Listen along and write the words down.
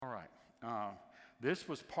This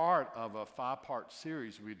was part of a 5-part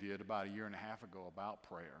series we did about a year and a half ago about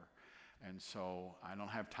prayer. And so I don't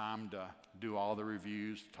have time to do all the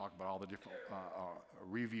reviews, to talk about all the different,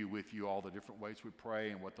 review with you all the different ways we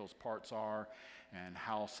pray and what those parts are and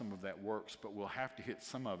how some of that works. But we'll have to hit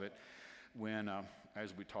some of it when,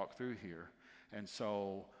 as we talk through here. And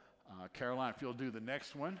so, Caroline, if you'll do the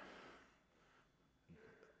next one.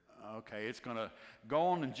 Okay, it's going to go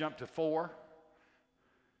on and jump to 4.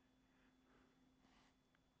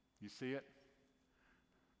 You see it?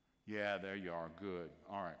 Yeah, there you are. Good.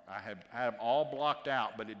 All right. I had them all blocked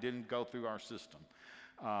out, but it didn't go through our system.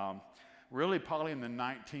 Really, probably in the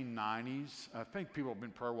 1990s, I think people have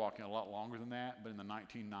been prayer walking a lot longer than that, but in the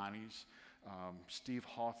 1990s, Steve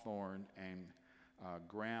Hawthorne and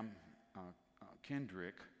Graham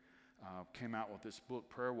Kendrick came out with this book,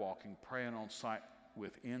 Prayer Walking, Praying on Sight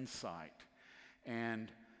with Insight.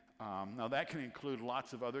 And now that can include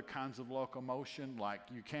lots of other kinds of locomotion, like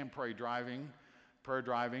you can prayer driving,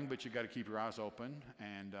 but you got to keep your eyes open.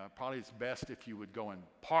 And probably it's best if you would go and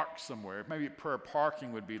park somewhere. Maybe prayer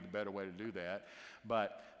parking would be the better way to do that.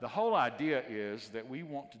 But the whole idea is that we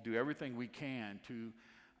want to do everything we can to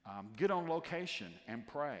get on location and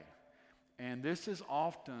pray. And this is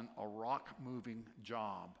often a rock-moving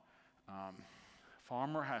job.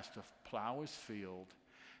 Farmer has to plow his field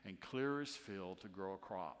and clear his field to grow a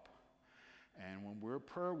crop. And when we're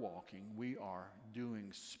prayer walking, we are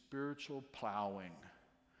doing spiritual plowing.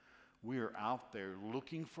 We are out there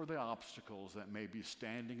looking for the obstacles that may be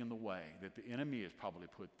standing in the way, that the enemy has probably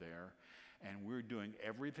put there, and we're doing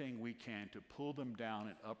everything we can to pull them down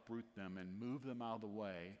and uproot them and move them out of the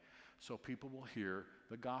way so people will hear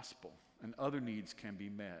the gospel and other needs can be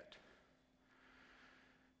met.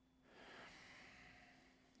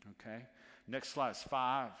 Okay, next slide is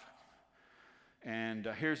 5. And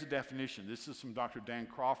here's the definition. This is from Dr. Dan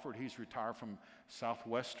Crawford. He's retired from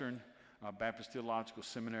Southwestern Baptist Theological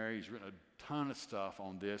Seminary. He's written a ton of stuff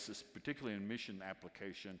on this, particularly in mission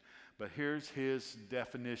application. But here's his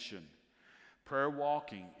definition. Prayer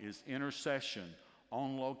walking is intercession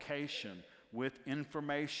on location with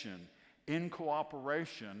information in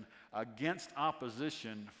cooperation against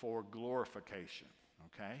opposition for glorification.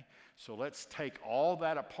 Okay? So let's take all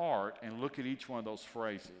that apart and look at each one of those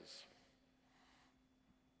phrases.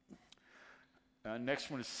 Next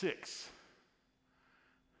one is 6.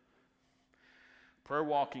 Prayer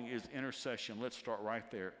walking is intercession. Let's start right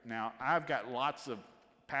there. Now, I've got lots of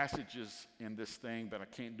passages in this thing, but I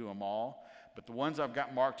can't do them all. But the ones I've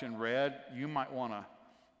got marked in red, you might want to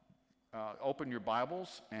open your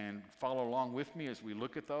Bibles and follow along with me as we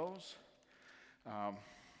look at those. As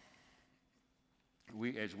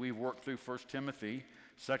we've worked through 1 Timothy,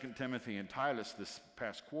 2 Timothy, and Titus this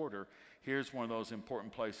past quarter, here's one of those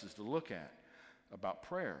important places to look at about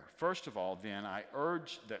prayer. First of all, then, I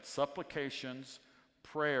urge that supplications,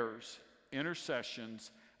 prayers,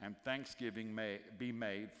 intercessions, and thanksgiving may be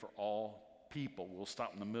made for all people. We'll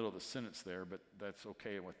stop in the middle of the sentence there, but that's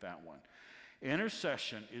okay with that one.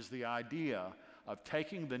 Intercession is the idea of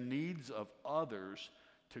taking the needs of others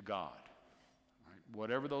to God, right?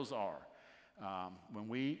 Whatever those are. When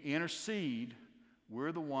we intercede,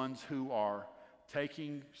 we're the ones who are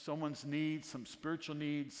taking someone's need, some spiritual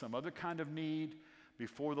need, some other kind of need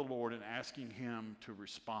before the Lord and asking Him to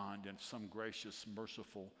respond in some gracious,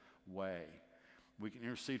 merciful way. We can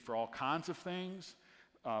intercede for all kinds of things,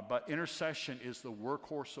 but intercession is the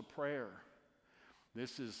workhorse of prayer.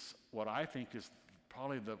 This is what I think is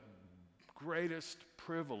probably the greatest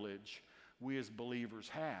privilege we as believers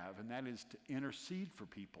have, and that is to intercede for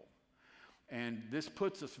people. And this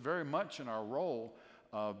puts us very much in our role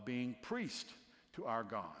of being priest to our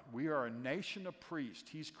God. We are a nation of priests.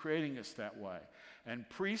 He's creating us that way. And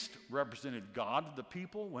priests represented God to the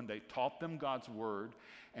people when they taught them God's word,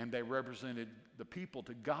 and they represented the people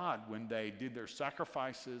to God when they did their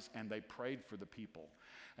sacrifices and they prayed for the people.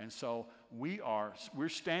 And so we're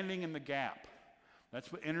standing in the gap.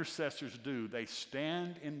 That's what intercessors do. They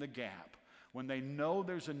stand in the gap. When they know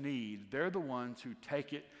there's a need, they're the ones who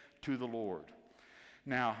take it to the Lord.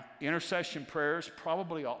 Now, intercession prayers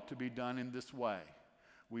probably ought to be done in this way.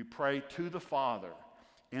 We pray to the Father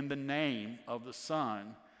in the name of the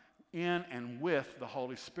Son, in and with the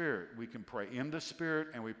Holy Spirit. We can pray in the Spirit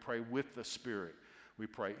and we pray with the Spirit. We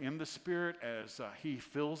pray in the Spirit as He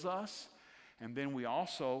fills us, and then we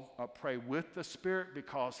also pray with the Spirit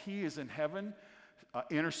because He is in heaven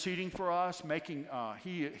interceding for us,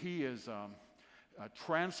 He is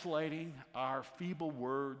translating our feeble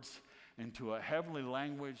words into a heavenly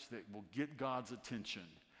language that will get God's attention.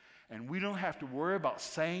 And we don't have to worry about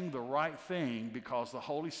saying the right thing because the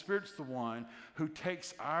Holy Spirit's the one who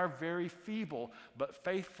takes our very feeble but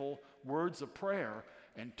faithful words of prayer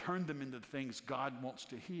and turn them into things God wants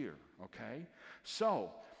to hear, okay?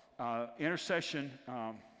 So, intercession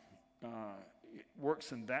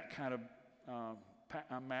works in that kind of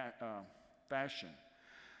fashion.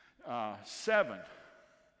 7,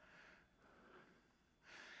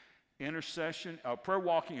 intercession, prayer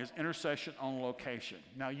walking is intercession on location.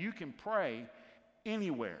 Now, you can pray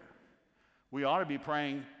anywhere. We ought to be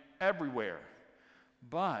praying everywhere.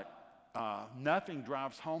 But nothing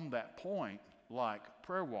drives home that point like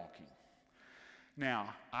prayer walking.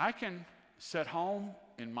 Now, I can sit home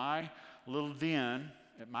in my little den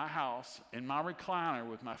at my house in my recliner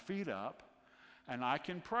with my feet up, and I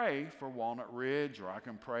can pray for Walnut Ridge, or I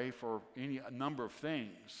can pray for a number of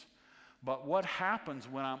things. But what happens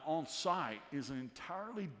when I'm on site is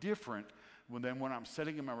entirely different than when I'm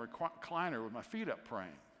sitting in my recliner with my feet up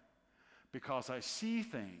praying. Because I see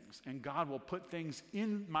things, and God will put things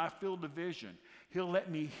in my field of vision. He'll let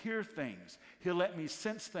me hear things. He'll let me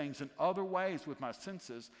sense things in other ways with my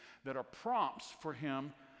senses that are prompts for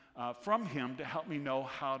Him, from Him to help me know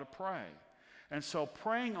how to pray. And so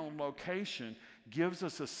praying on location gives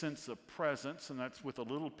us a sense of presence, and that's with a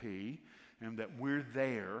little p, and that we're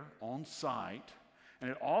there on site. And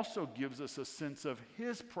it also gives us a sense of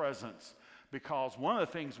His presence, because one of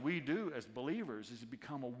the things we do as believers is to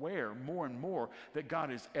become aware more and more that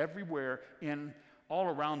God is everywhere all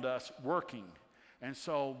around us working. And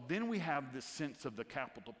so then we have this sense of the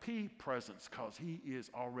capital P presence, because He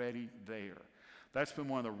is already there. That's been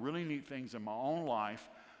one of the really neat things in my own life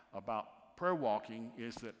about prayer walking,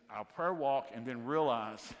 is that I'll prayer walk and then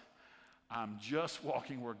realize I'm just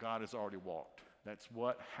walking where God has already walked. That's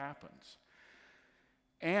what happens.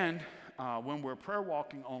 And when we're prayer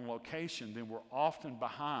walking on location, then we're often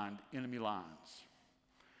behind enemy lines.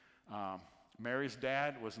 Mary's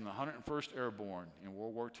dad was in the 101st Airborne in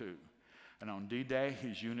World War II. And on D-Day,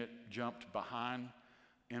 his unit jumped behind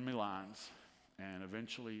enemy lines and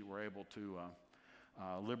eventually were able to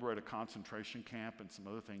liberate a concentration camp and some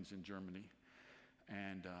other things in Germany.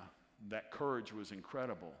 And that courage was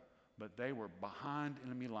incredible. But they were behind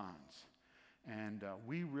enemy lines. And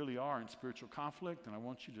we really are in spiritual conflict, and I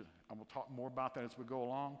will talk more about that as we go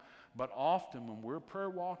along. But often when we're prayer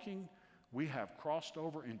walking, we have crossed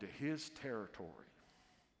over into His territory.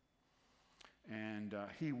 And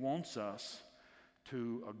He wants us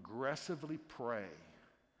to aggressively pray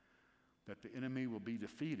that the enemy will be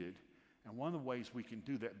defeated. And one of the ways we can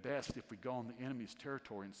do that best if we go on the enemy's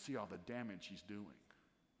territory and see all the damage he's doing.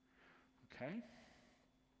 Okay?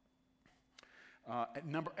 At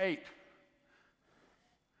number 8,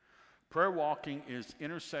 prayer walking is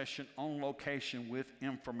intercession on location with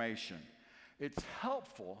information. It's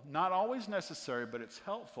helpful, not always necessary, but it's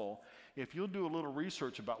helpful if you'll do a little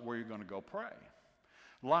research about where you're going to go pray.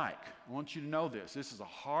 I want you to know this. This is a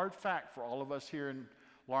hard fact for all of us here in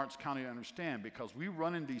Lawrence County to understand, because we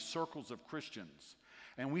run in these circles of Christians,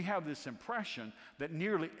 and we have this impression that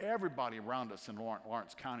nearly everybody around us in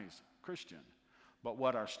Lawrence County is Christian. But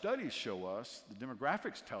what our studies show us, the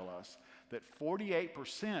demographics tell us, that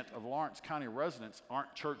 48% of Lawrence County residents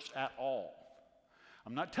aren't churched at all.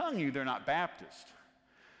 I'm not telling you they're not Baptist.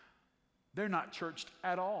 They're not churched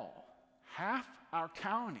at all. Half our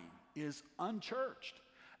county is unchurched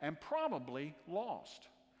and probably lost.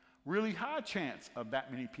 Really high chance of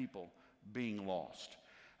that many people being lost.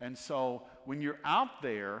 And so when you're out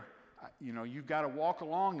there, you've got to walk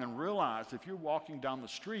along and realize if you're walking down the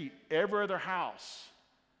street, every other house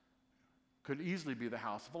could easily be the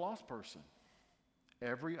house of a lost person.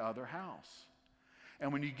 Every other house.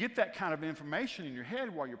 And when you get that kind of information in your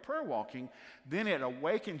head while you're prayer walking, then it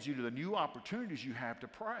awakens you to the new opportunities you have to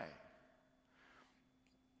pray.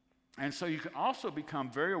 And so you can also become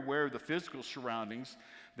very aware of the physical surroundings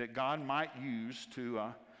that God might use to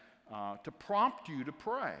prompt you to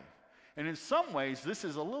pray. And in some ways, this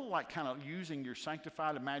is a little like kind of using your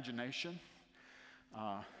sanctified imagination.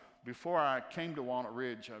 Before I came to Walnut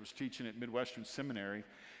Ridge, I was teaching at Midwestern Seminary,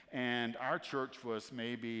 and our church was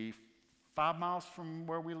maybe 5 miles from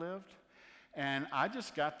where we lived. And I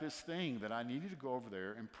just got this thing that I needed to go over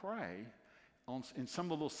there and pray in some of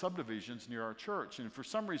the little subdivisions near our church. And for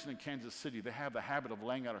some reason in Kansas City, they have the habit of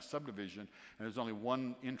laying out a subdivision, and there's only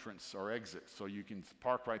one entrance or exit. So you can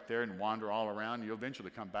park right there and wander all around, and you'll eventually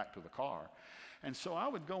come back to the car. And so I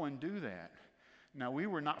would go and do that. Now, we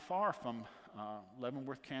were not far from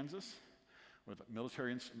Leavenworth, Kansas, with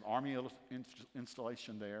a Army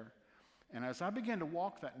installation there. And as I began to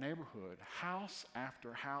walk that neighborhood, house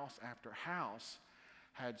after house after house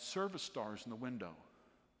had service stars in the window.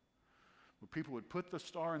 where people would put the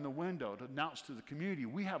star in the window to announce to the community,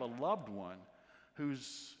 we have a loved one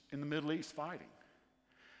who's in the Middle East fighting.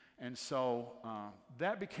 And so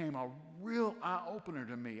that became a real eye-opener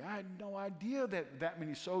to me. I had no idea that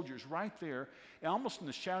many soldiers right there, almost in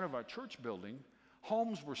the shadow of our church building,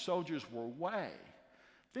 homes where soldiers were away.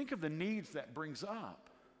 Think of the needs that brings up.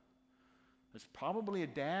 It's probably a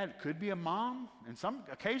dad, it could be a mom, and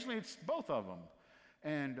occasionally it's both of them.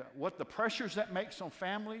 And what the pressures that makes on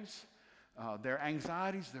families, their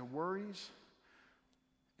anxieties, their worries.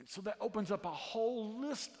 And so that opens up a whole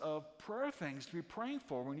list of prayer things to be praying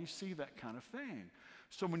for when you see that kind of thing.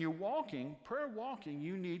 So when you're walking, prayer walking,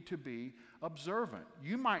 you need to be observant.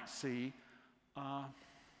 You might see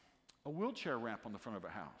a wheelchair ramp on the front of a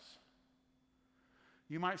house.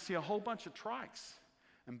 You might see a whole bunch of trikes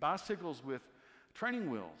and bicycles with training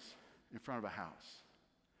wheels in front of a house.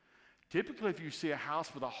 Typically, if you see a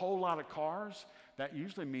house with a whole lot of cars, that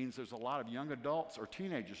usually means there's a lot of young adults or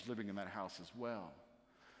teenagers living in that house as well.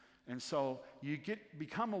 And so you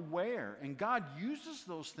become aware, and God uses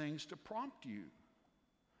those things to prompt you.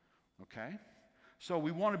 Okay? So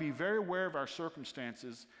we want to be very aware of our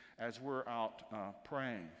circumstances as we're out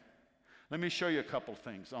praying. Let me show you a couple of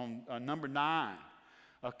things. On number 9,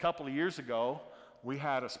 a couple of years ago, we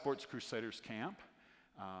had a Sports Crusaders camp.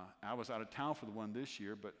 I was out of town for the one this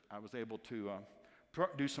year, but I was able to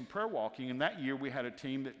do some prayer walking, and that year we had a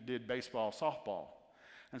team that did baseball, softball.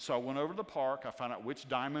 And so I went over to the park. I found out which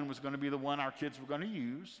diamond was going to be the one our kids were going to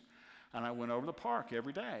use, and I went over to the park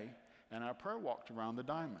every day, and I prayer walked around the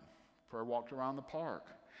diamond, prayer walked around the park.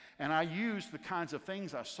 And I used the kinds of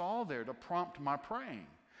things I saw there to prompt my praying.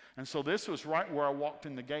 And so this was right where I walked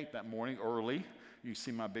in the gate that morning early. You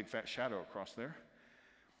see my big fat shadow across there.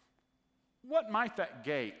 What might that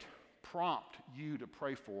gate prompt you to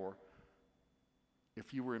pray for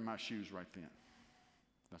if you were in my shoes right then?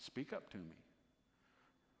 Now speak up to me.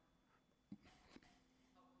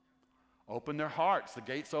 Open their hearts. The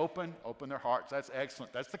gate's open their hearts. That's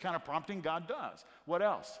excellent. That's the kind of prompting God does. What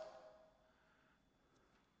else?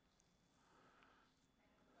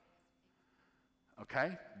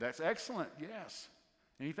 Okay, that's excellent, yes.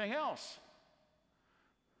 Anything else?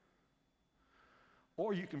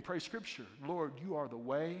 Or you can pray scripture. Lord, you are the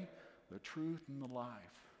way, the truth, and the life.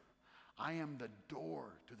 I am the door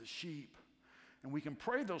to the sheep. And we can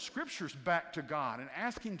pray those scriptures back to God and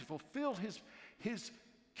ask him to fulfill his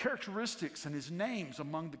characteristics and his names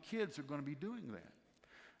among the kids who are going to be doing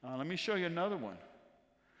that. Let me show you another one.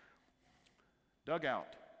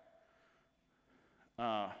 Dugout.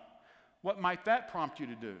 What might that prompt you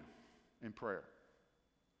to do in prayer?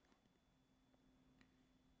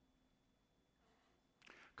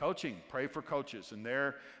 Coaching. Pray for coaches. And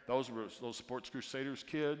those were those Sports Crusaders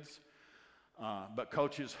kids. But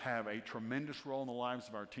coaches have a tremendous role in the lives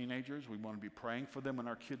of our teenagers. We want to be praying for them when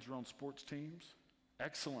our kids are on sports teams.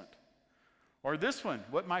 Excellent. Or this one,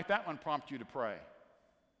 what might that one prompt you to pray?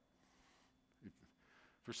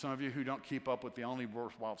 For some of you who don't keep up with the only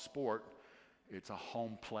worthwhile sport, it's a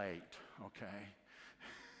home plate, okay?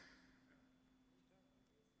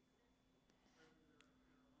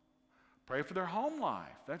 Pray for their home life,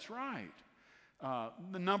 that's right.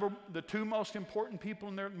 The two most important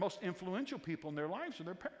people most influential people in their lives are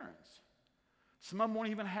their parents. Some of them won't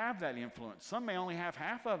even have that influence. Some may only have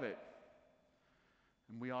half of it.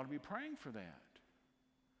 And we ought to be praying for that.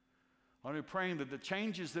 I ought to be praying that the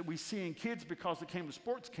changes that we see in kids because they came to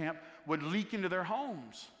sports camp would leak into their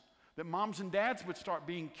homes. That moms and dads would start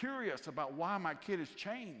being curious about why my kid has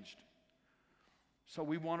changed. So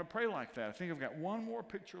we want to pray like that. I think I've got one more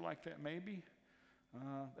picture like that maybe.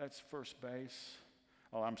 That's first base.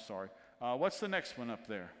 Oh, I'm sorry. What's the next one up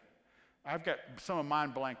there? I've got some of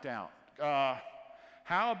mine blanked out.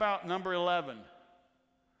 How about number 11?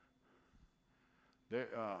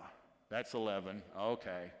 That's 11.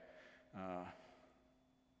 Okay.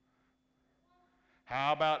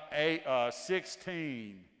 How about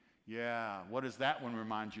 16? Yeah. What does that one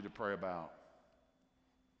remind you to pray about?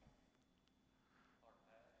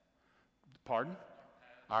 Pardon?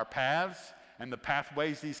 Our paths and the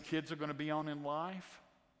pathways these kids are going to be on in life.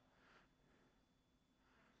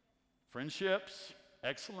 Friendships.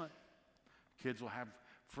 Excellent. Kids will have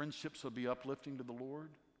friendships that will be uplifting to the Lord.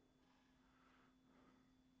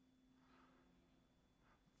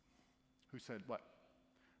 Who said what?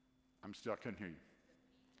 I couldn't hear you.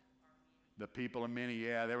 The people are many,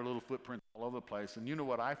 yeah, there were little footprints all over the place. And you know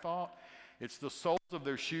what I thought? It's the soles of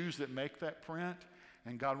their shoes that make that print,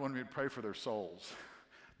 and God wanted me to pray for their souls.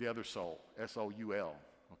 The other soul, S-O-U-L,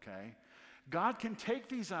 okay? God can take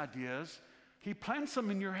these ideas, he plants them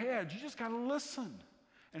in your head. You just got to listen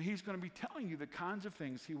And he's going to be telling you the kinds of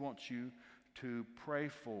things he wants you to pray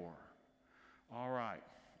for. All right.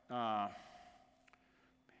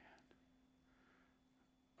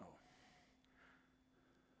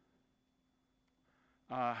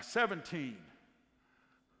 17.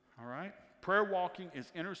 All right. Prayer walking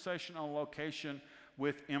is intercession on location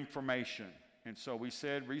with information. And so we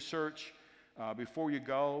said research before you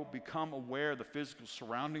go, become aware of the physical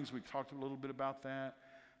surroundings. We talked a little bit about that,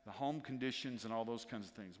 the home conditions and all those kinds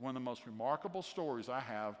of things. One of the most remarkable stories I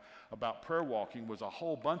have about prayer walking was a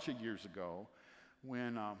whole bunch of years ago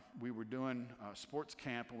when we were doing sports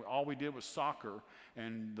camp, and all we did was soccer,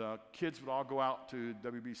 and the kids would all go out to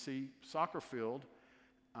WBC soccer field,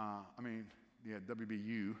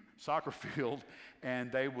 WBU soccer field,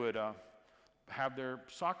 and they would have their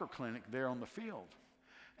soccer clinic there on the field.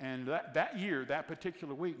 And that year, that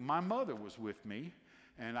particular week, my mother was with me,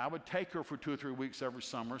 and I would take her for 2 or 3 weeks every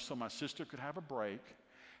summer so my sister could have a break.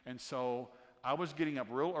 And so I was getting up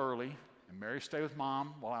real early, and Mary stayed with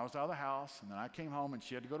Mom while I was out of the house, and then I came home and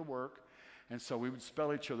she had to go to work, and so we would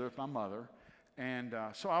spell each other with my mother. And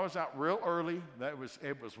so I was out real early. It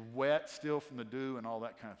was wet still from the dew and all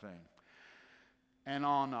that kind of thing. And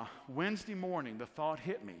on Wednesday morning, the thought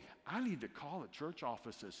hit me, I need to call the church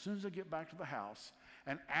office as soon as I get back to the house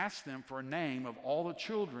and ask them for a name of all the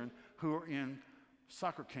children who are in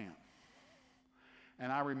soccer camp.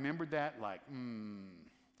 And I remembered that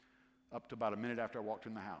up to about a minute after I walked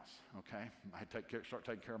in the house, okay? I had to start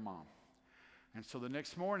taking care of Mom. And so the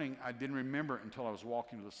next morning, I didn't remember it until I was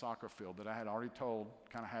walking to the soccer field that I had already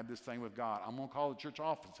had this thing with God. I'm going to call the church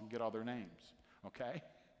office and get all their names, okay?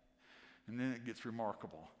 And then it gets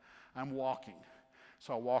remarkable. I'm walking.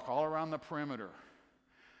 So I walk all around the perimeter,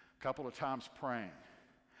 a couple of times praying.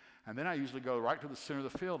 And then I usually go right to the center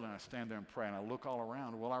of the field and I stand there and pray and I look all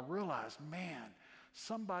around. Well, I realized, man,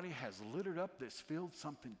 somebody has littered up this field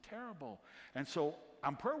something terrible. And so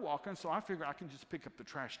I'm prayer walking, so I figure I can just pick up the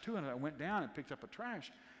trash too. And I went down and picked up a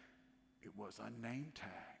trash. It was a name tag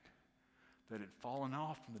that had fallen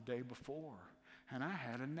off from the day before. And I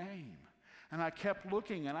had a name. And I kept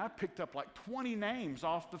looking and I picked up like 20 names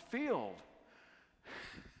off the field.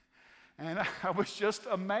 And I was just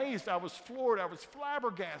amazed. I was floored. I was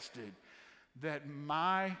flabbergasted that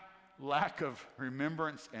my lack of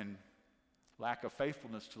remembrance and lack of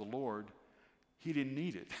faithfulness to the Lord, he didn't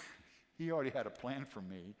need it. He already had a plan for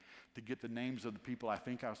me to get the names of the people I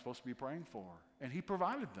think I was supposed to be praying for. And he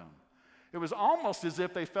provided them. It was almost as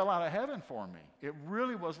if they fell out of heaven for me. It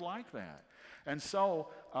really was like that. And so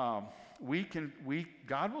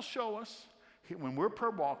God will show us. When we're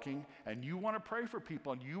prayer walking and you want to pray for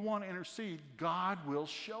people and you want to intercede, God will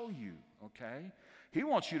show you, okay? He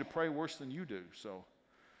wants you to pray worse than you do, so.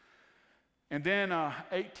 And then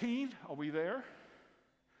 18, are we there?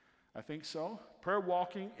 I think so. Prayer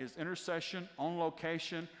walking is intercession on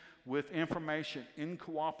location with information in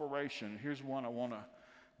cooperation. Here's one I want to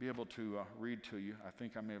be able to read to you. I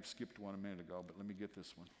think I may have skipped one a minute ago, but let me get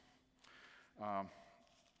this one.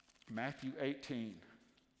 Matthew 18.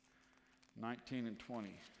 19 and 20.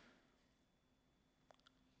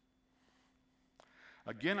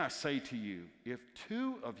 Again, I say to you, if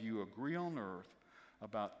 2 of you agree on earth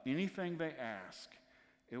about anything they ask,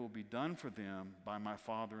 it will be done for them by my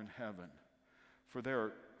Father in heaven. For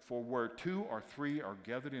where 2 or 3 are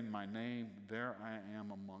gathered in my name, there I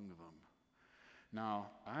am among them. Now,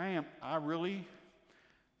 I really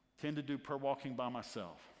tend to do prayer walking by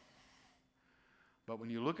myself. But when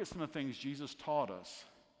you look at some of the things Jesus taught us,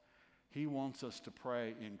 he wants us to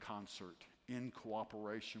pray in concert, in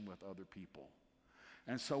cooperation with other people.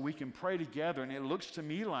 And so we can pray together, and it looks to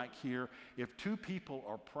me like here, if 2 people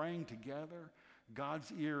are praying together,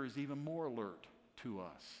 God's ear is even more alert to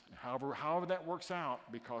us. However that works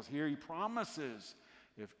out, because here he promises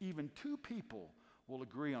if even 2 people will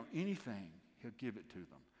agree on anything, he'll give it to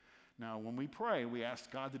them. Now, when we pray, we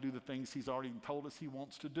ask God to do the things he's already told us he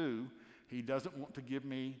wants to do. He doesn't want to give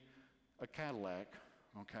me a Cadillac.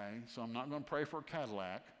 Okay, so I'm not going to pray for a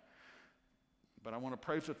Cadillac, but I want to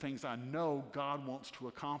pray for things I know God wants to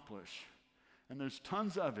accomplish. And there's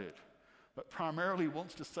tons of it, but primarily he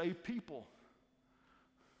wants to save people.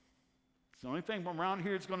 It's the only thing from around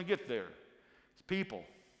here that's going to get there. It's people.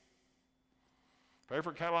 Pray for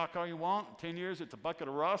a Cadillac all you want. In 10 years, it's a bucket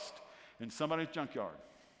of rust in somebody's junkyard.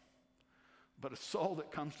 But a soul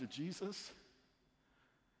that comes to Jesus,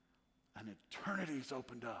 an eternity's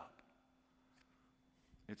opened up.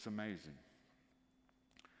 It's amazing.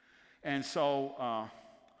 And so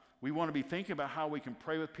we want to be thinking about how we can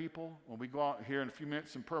pray with people. When we go out here in a few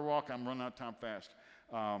minutes and prayer walk, I'm running out of time fast.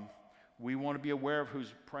 We want to be aware of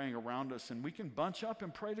who's praying around us, and we can bunch up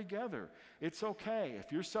and pray together. It's okay.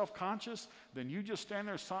 If you're self-conscious, then you just stand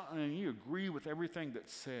there silently and you agree with everything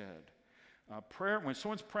that's said. Prayer, when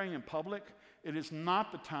someone's praying in public, it is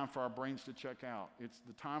not the time for our brains to check out. It's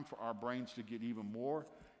the time for our brains to get even more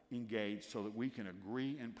engaged so that we can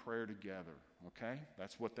agree in prayer together, okay?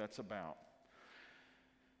 That's what that's about.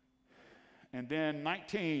 And then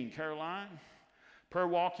 19, Caroline. Prayer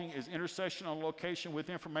walking is intercession on location with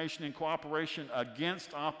information and cooperation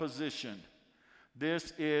against opposition.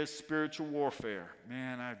 This is spiritual warfare.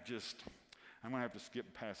 Man, I'm going to have to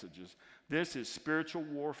skip passages. This is spiritual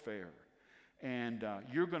warfare. And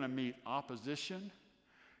you're going to meet opposition.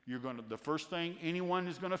 The first thing anyone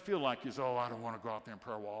is going to feel like is, I don't want to go out there and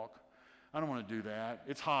prayer walk. I don't want to do that.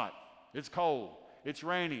 It's hot. It's cold. It's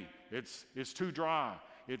rainy. It's too dry.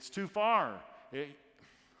 It's too far.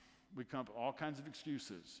 We come up with all kinds of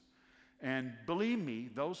excuses. And believe me,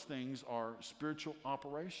 those things are spiritual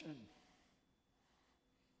operation.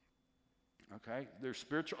 Okay? There's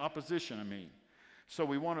spiritual opposition, So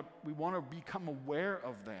we want to become aware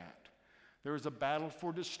of that. There is a battle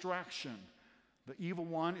for distraction. The evil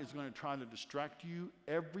one is going to try to distract you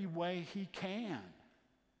every way he can.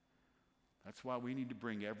 That's why we need to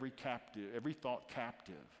bring every thought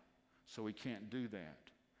captive. So we can't do that.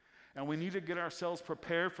 And we need to get ourselves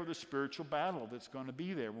prepared for the spiritual battle that's going to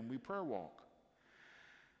be there when we prayer walk.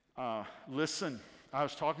 Listen, I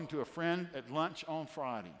was talking to a friend at lunch on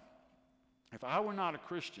Friday. If I were not a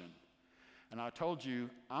Christian, and I told you,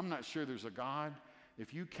 I'm not sure there's a God,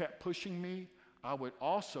 if you kept pushing me, I would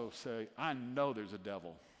also say, I know there's a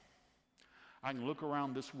devil. I can look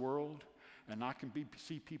around this world, and I can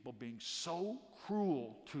see people being so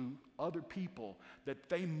cruel to other people that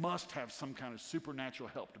they must have some kind of supernatural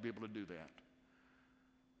help to be able to do that.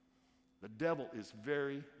 The devil is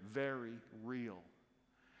very, very real.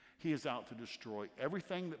 He is out to destroy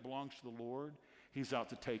everything that belongs to the Lord. He's out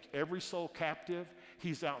to take every soul captive.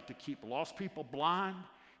 He's out to keep lost people blind.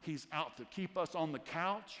 He's out to keep us on the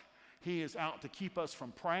couch. He is out to keep us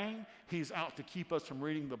from praying. He's out to keep us from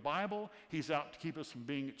reading the Bible. He's out to keep us from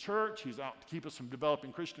being at church. He's out to keep us from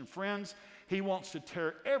developing Christian friends. He wants to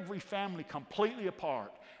tear every family completely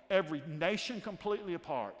apart, every nation completely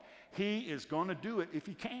apart. He is going to do it if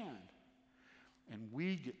he can. And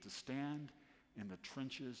we get to stand in the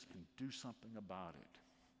trenches and do something about it.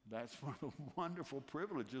 That's one of the wonderful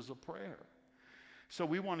privileges of prayer. So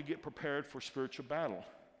we want to get prepared for spiritual battle.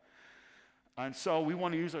 And so we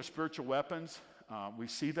want to use our spiritual weapons. We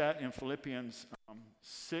see that in Philippians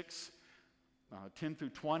 6, 10 through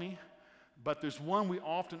 20. But there's one we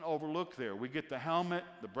often overlook there. We get the helmet,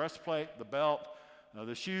 the breastplate, the belt,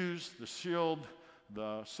 the shoes, the shield,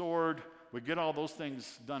 the sword. We get all those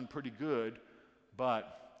things done pretty good.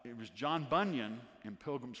 But it was John Bunyan in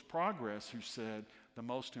Pilgrim's Progress who said the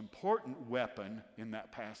most important weapon in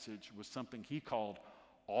that passage was something he called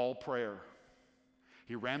all prayer.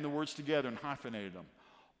 He ran the words together and hyphenated them.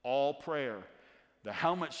 All prayer. The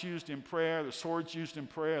helmet's used in prayer, the sword's used in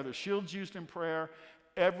prayer, the shield's used in prayer.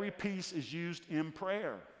 Every piece is used in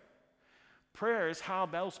prayer. Prayer is how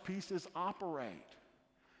those pieces operate.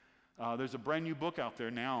 There's a brand new book out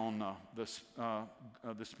there now on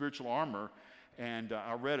the spiritual armor, and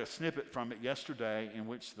I read a snippet from it yesterday in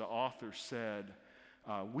which the author said,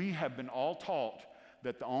 we have been all taught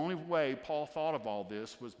that the only way Paul thought of all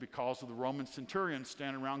this was because of the Roman centurion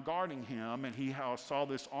standing around guarding him, and he saw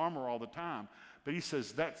this armor all the time. But he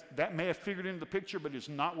says that may have figured into the picture, but it's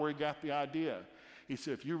not where he got the idea. He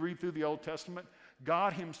said, if you read through the Old Testament,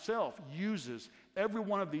 God himself uses every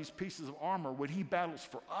one of these pieces of armor when he battles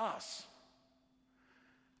for us.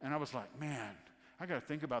 And I was like, man, I got to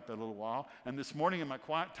think about that a little while. And this morning in my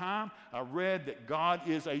quiet time, I read that God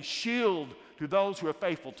is a shield to those who are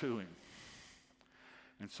faithful to him.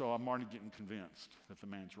 And so I'm already getting convinced that the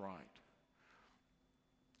man's right.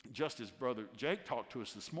 Just as Brother Jake talked to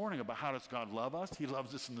us this morning about how does God love us, he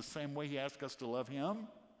loves us in the same way he asks us to love him.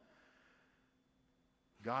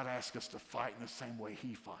 God asks us to fight in the same way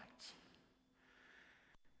he fights.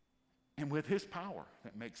 And with his power,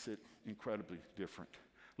 that makes it incredibly different.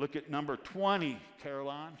 Look at number 20,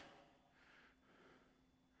 Caroline.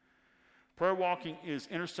 Prayer walking is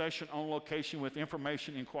intercession on location with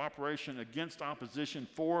information and cooperation against opposition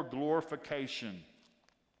for glorification.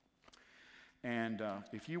 And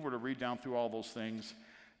if you were to read down through all those things,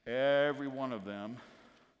 every one of them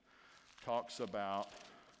talks about,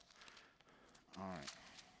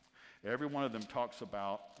 every one of them talks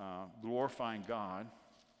about glorifying God.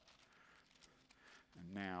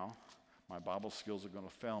 And now, my Bible skills are going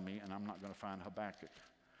to fail me, and I'm not going to find Habakkuk.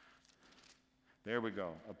 There we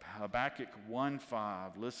go. Habakkuk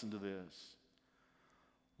 1:5. Listen to this.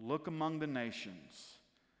 Look among the nations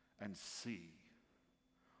and see.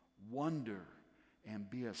 Wonder and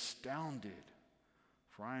be astounded.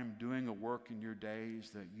 For I am doing a work in your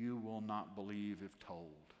days that you will not believe if told.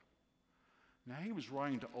 Now he was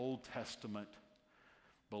writing to Old Testament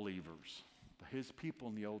believers. His people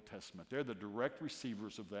in the Old Testament. They're the direct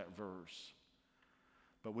receivers of that verse.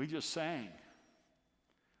 But we just sang.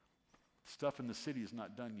 Stuff in the city is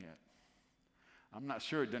not done yet. I'm not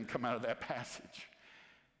sure it didn't come out of that passage.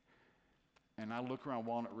 And I look around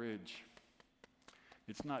Walnut Ridge.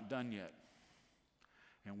 It's not done yet.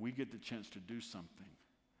 And we get the chance to do something.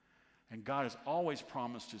 And God has always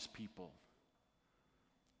promised his people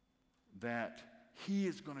that he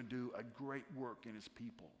is going to do a great work in his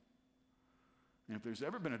people. And if there's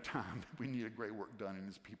ever been a time that we need a great work done in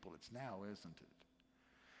his people, it's now, isn't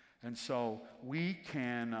it? And so we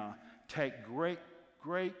can take great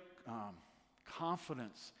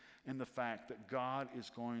confidence in the fact that God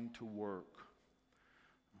is going to work.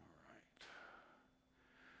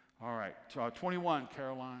 All right. So 21,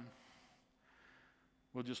 Caroline.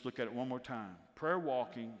 We'll just look at it one more time. Prayer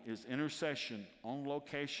walking is intercession on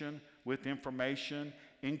location, with information,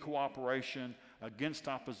 in cooperation, against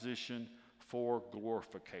opposition, for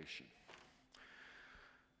glorification.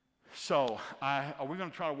 So, are we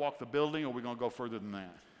going to try to walk the building, or are we going to go further than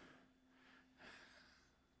that?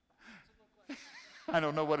 I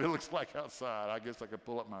don't know what it looks like outside. I guess I could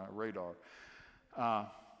pull up my radar.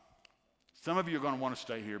 Some of you are going to want to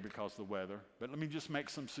stay here because of the weather, but let me just make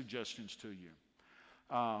some suggestions to you.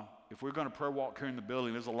 If we're going to prayer walk here in the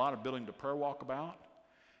building, there's a lot of building to prayer walk about,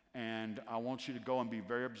 and I want you to go and be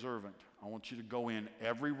very observant. I want you to go in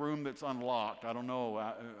every room that's unlocked. I don't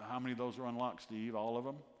know how many of those are unlocked, Steve, all of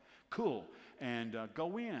them? Cool. And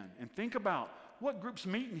go in and think about what group's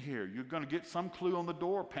meeting here. You're going to get some clue on the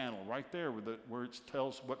door panel right there where it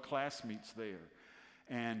tells what class meets there.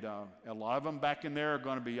 And a lot of them back in there are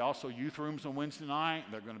going to be also youth rooms on Wednesday night.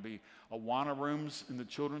 They're going to be Awana rooms in the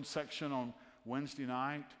children's section on Wednesday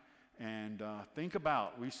night. And think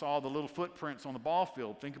about, we saw the little footprints on the ball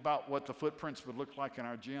field. Think about what the footprints would look like in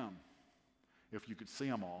our gym, if you could see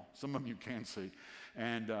them all. Some of you can see.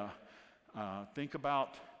 And think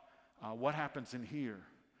about what happens in here.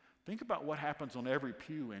 Think about what happens on every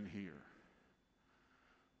pew in here.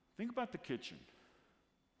 Think about the kitchen.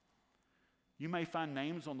 You may find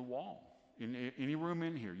names on the wall. In any room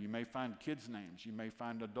in here, you may find kids' names. You may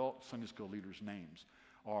find adult Sunday school leaders' names,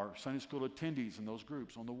 or Sunday school attendees in those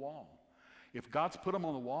groups on the wall. If God's put them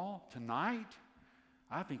on the wall tonight,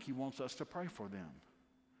 I think he wants us to pray for them.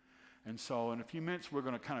 And so in a few minutes, we're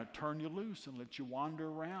going to kind of turn you loose and let you wander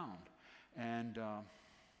around and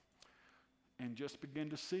just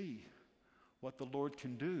begin to see what the Lord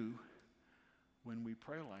can do when we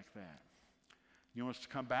pray like that. You want us to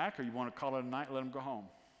come back, or you want to call it a night and let them go home?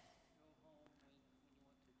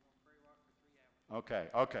 Okay.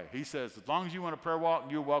 He says, as long as you want a prayer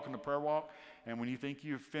walk, you're welcome to prayer walk. And when you think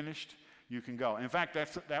you've finished, you can go. In fact,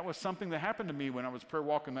 that was something that happened to me when I was prayer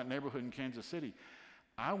walking that neighborhood in Kansas City.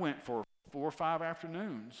 I went for 4 or 5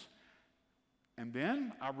 afternoons, and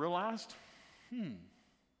then I realized, I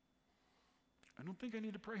don't think I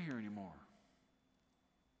need to pray here anymore.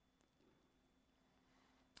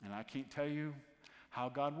 And I can't tell you how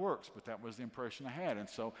God works, but that was the impression I had. And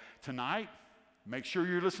so tonight, make sure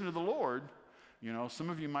you're listening to the Lord. You know, some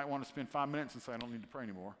of you might want to spend 5 minutes and say, I don't need to pray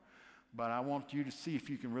anymore. But I want you to see if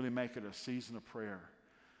you can really make it a season of prayer.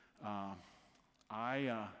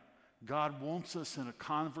 God wants us in a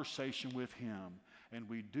conversation with him. And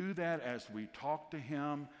we do that as we talk to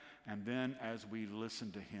him and then as we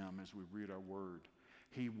listen to him, as we read our word.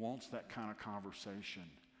 He wants that kind of conversation.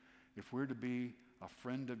 If we're to be a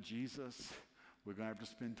friend of Jesus, we're going to have to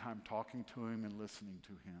spend time talking to him and listening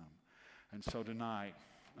to him. And so tonight,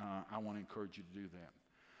 I want to encourage you to do that.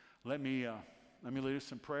 Let me lead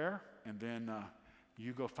us in prayer, and then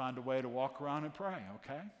you go find a way to walk around and pray,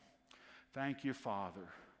 okay? Thank you, Father,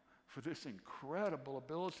 for this incredible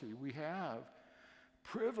ability we have,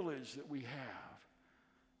 privilege that we have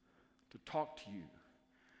to talk to you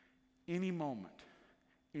any moment,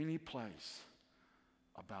 any place,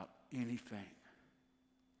 about anything.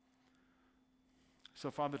 So,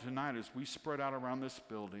 Father, tonight as we spread out around this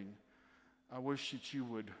building, I wish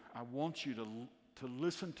that I want you to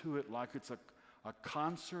listen to it like it's a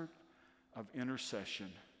concert of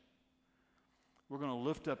intercession. We're going to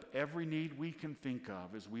lift up every need we can think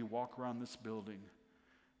of as we walk around this building.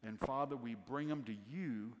 And Father, we bring them to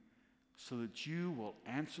you so that you will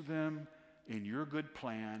answer them in your good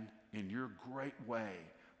plan, in your great way,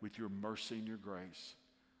 with your mercy and your grace.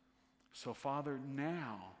 So, Father,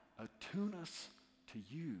 now attune us to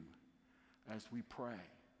you as we pray.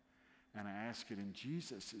 And I ask it in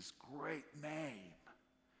Jesus' great name.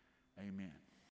 Amen.